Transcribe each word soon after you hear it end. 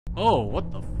Oh,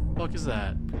 what the fuck is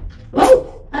that?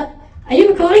 Whoa! Are you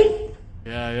recording?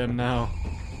 Yeah, I am now.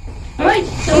 Alright,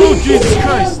 so Oh, Jesus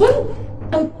Christ!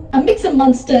 whoa, a mixer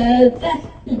monster.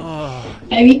 Oh,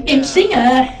 Very interesting.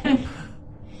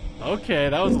 okay,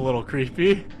 that was a little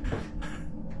creepy.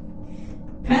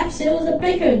 Perhaps it was a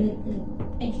baker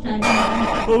next time.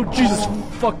 Oh, Jesus,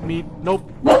 fuck me. Nope.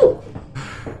 Whoa!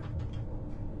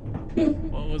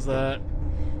 What was that?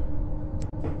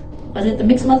 Was it the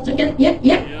mixer monster again? Yep.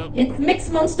 It's the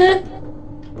mixer monster.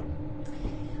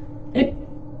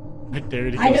 I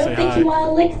dared you I to don't say think hi. you want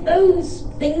to lick those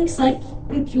things like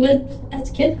you would as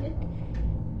a kid.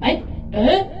 Right?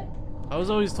 I was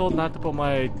always told not to put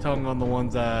my tongue on the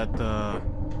ones that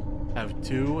have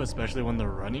two, especially when they're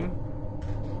running.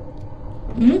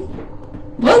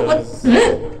 Whoa, what?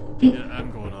 Yeah,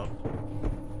 I'm going up.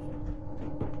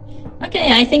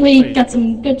 Okay, I think we Wait. got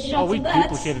some good shots Oh, we of that.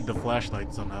 duplicated the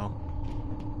flashlight somehow.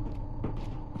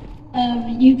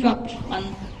 You dropped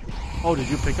one. Oh, did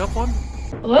you pick up one?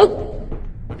 Whoa!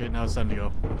 Okay, now it's time to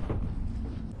go.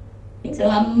 I think so,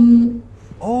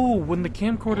 Oh, when the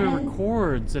camcorder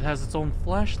records, it has its own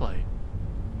flashlight.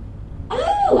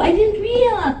 Oh, I didn't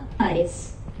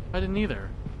realize. I didn't either.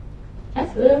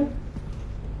 That's good.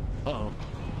 Uh-oh.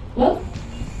 Whoa.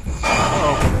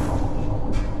 Uh-oh.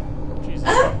 Jesus.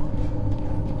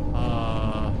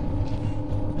 Ah!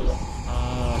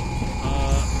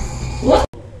 What?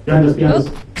 Behind us, behind us.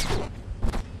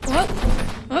 Whoa.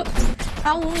 Whoa.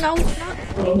 Oh, no.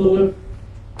 On the left.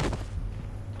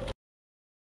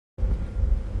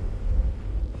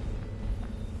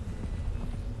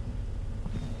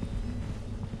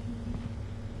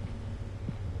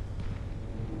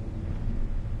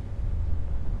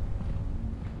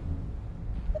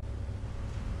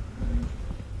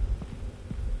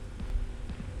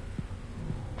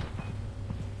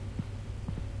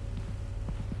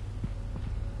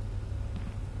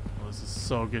 This is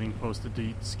so getting posted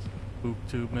to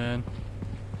Vtuber, man.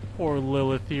 Poor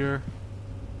Lilith here.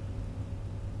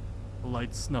 The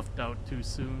light snuffed out too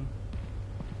soon.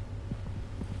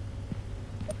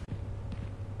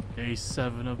 Day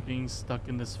 7 of being stuck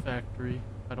in this factory.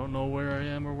 I don't know where I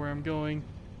am or where I'm going.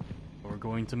 But we're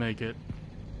going to make it.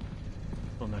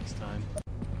 Till next time.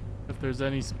 If there's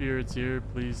any spirits here,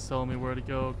 please tell me where to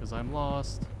go, because I'm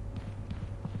lost.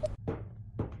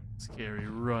 Scary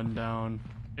rundown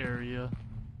area.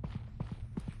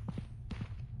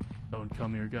 Don't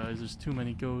come here, guys. There's too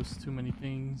many ghosts, too many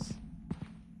things.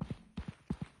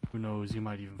 Who knows, you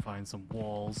might even find some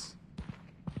walls.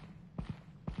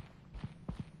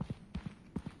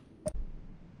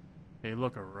 Hey,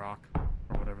 look, a rock.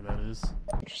 Or whatever that is.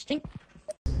 Interesting.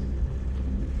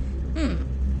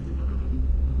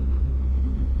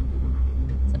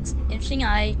 That's interesting.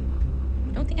 I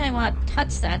don't think I want to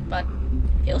touch that, but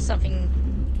feel something.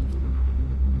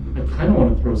 I kind of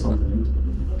want to throw something into it.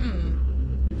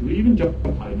 Do we even jump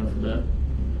high enough for that?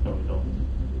 No, we don't.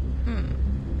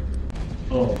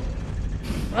 Oh.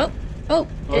 Oh. Oh.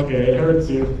 Okay, it hurts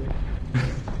you.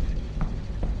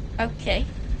 Okay.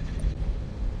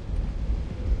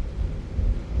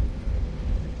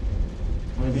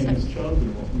 My name is Chubbs,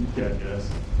 and welcome to Jackass.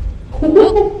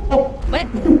 What?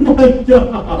 Oh my god!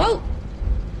 Whoa!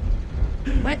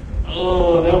 What?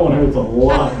 Oh, that one hurts a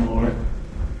lot more.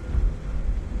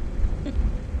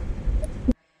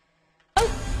 Oh!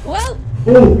 Whoa!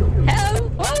 Oh!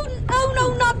 Hello! Oh! Oh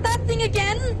no! Not that thing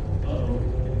again! Uh-oh.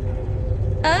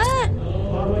 Ah!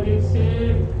 Oh, how do I get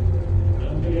saved?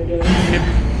 I'm gonna get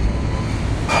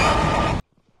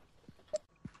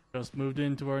Just moved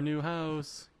into our new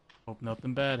house. Hope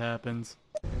nothing bad happens.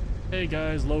 Hey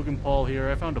guys, Logan Paul here.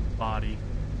 I found a body.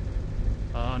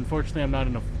 Unfortunately, I'm not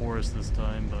in a forest this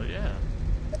time, but yeah.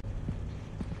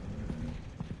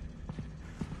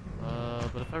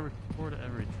 But if I record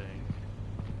everything,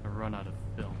 I run out of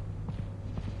film.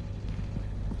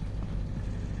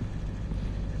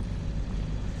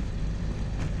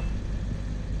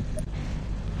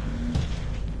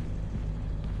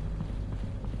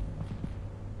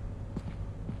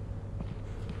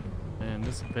 Man,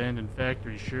 this abandoned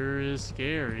factory sure is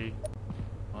scary.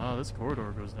 Wow, this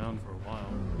corridor goes down for a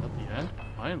while. At the end?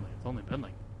 Finally, it's only been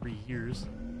like 3 years.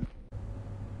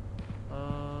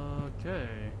 Okay.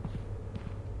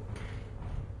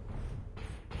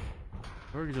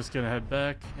 We're just gonna head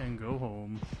back and go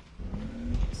home.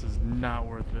 This is not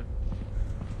worth it.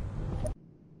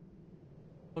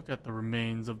 Look at the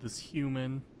remains of this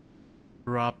human.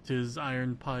 Dropped his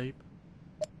iron pipe.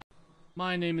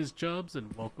 My name is Chubbs,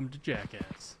 and welcome to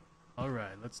Jackass.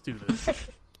 Alright, let's do this.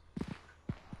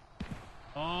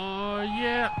 Oh,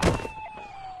 yeah!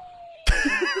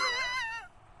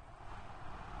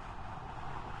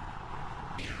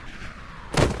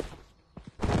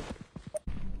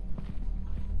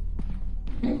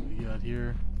 got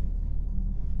here?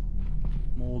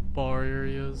 Some old bar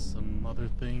areas, some other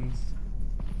things.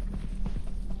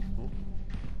 Oh.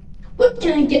 What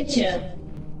can I get you?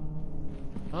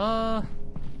 Got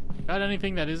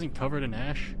anything that isn't covered in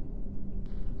ash?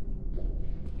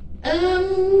 Look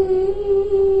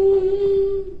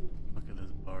at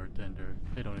this bartender.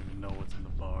 They don't even know what's in the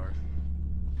bar.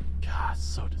 God,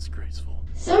 so disgraceful.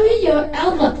 Sorry, you're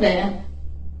out up there.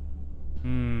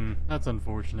 That's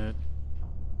unfortunate.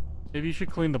 Maybe you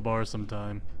should clean the bar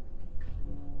sometime.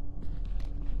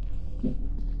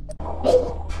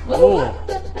 Oh!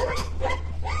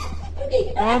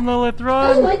 Run, Lilith,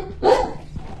 run!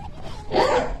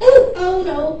 Oh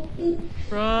no!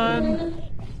 Run!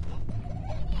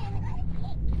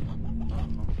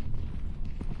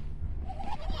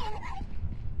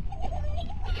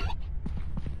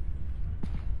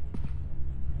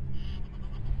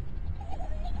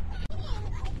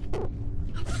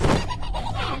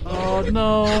 Oh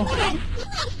no!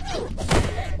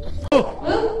 Oh!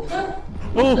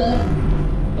 Oh!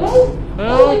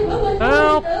 Help!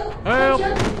 Help! Help!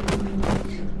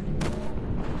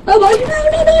 Oh my!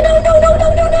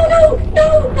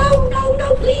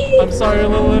 No! Please! I'm sorry,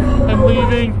 Lilith. I'm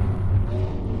leaving.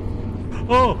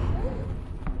 Oh!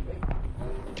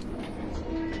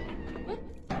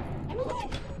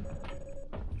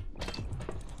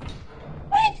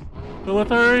 What? Lilith,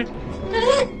 hurry!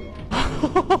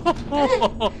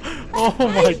 Oh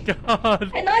my god!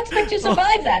 I did not expect to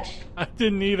survive that. I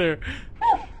didn't either.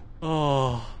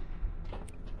 Oh.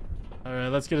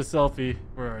 Alright, let's get a selfie.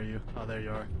 Where are you? Oh, there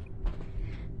you are.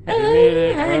 We made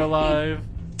it. We're alive.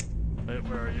 Wait,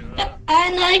 where are you?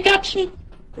 And I got some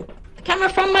camera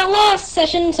from my last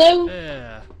session, so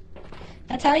Yeah.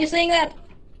 that's how you're saying that.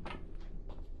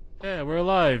 Yeah, we're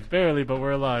alive. Barely, but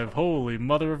we're alive. Holy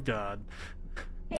mother of God.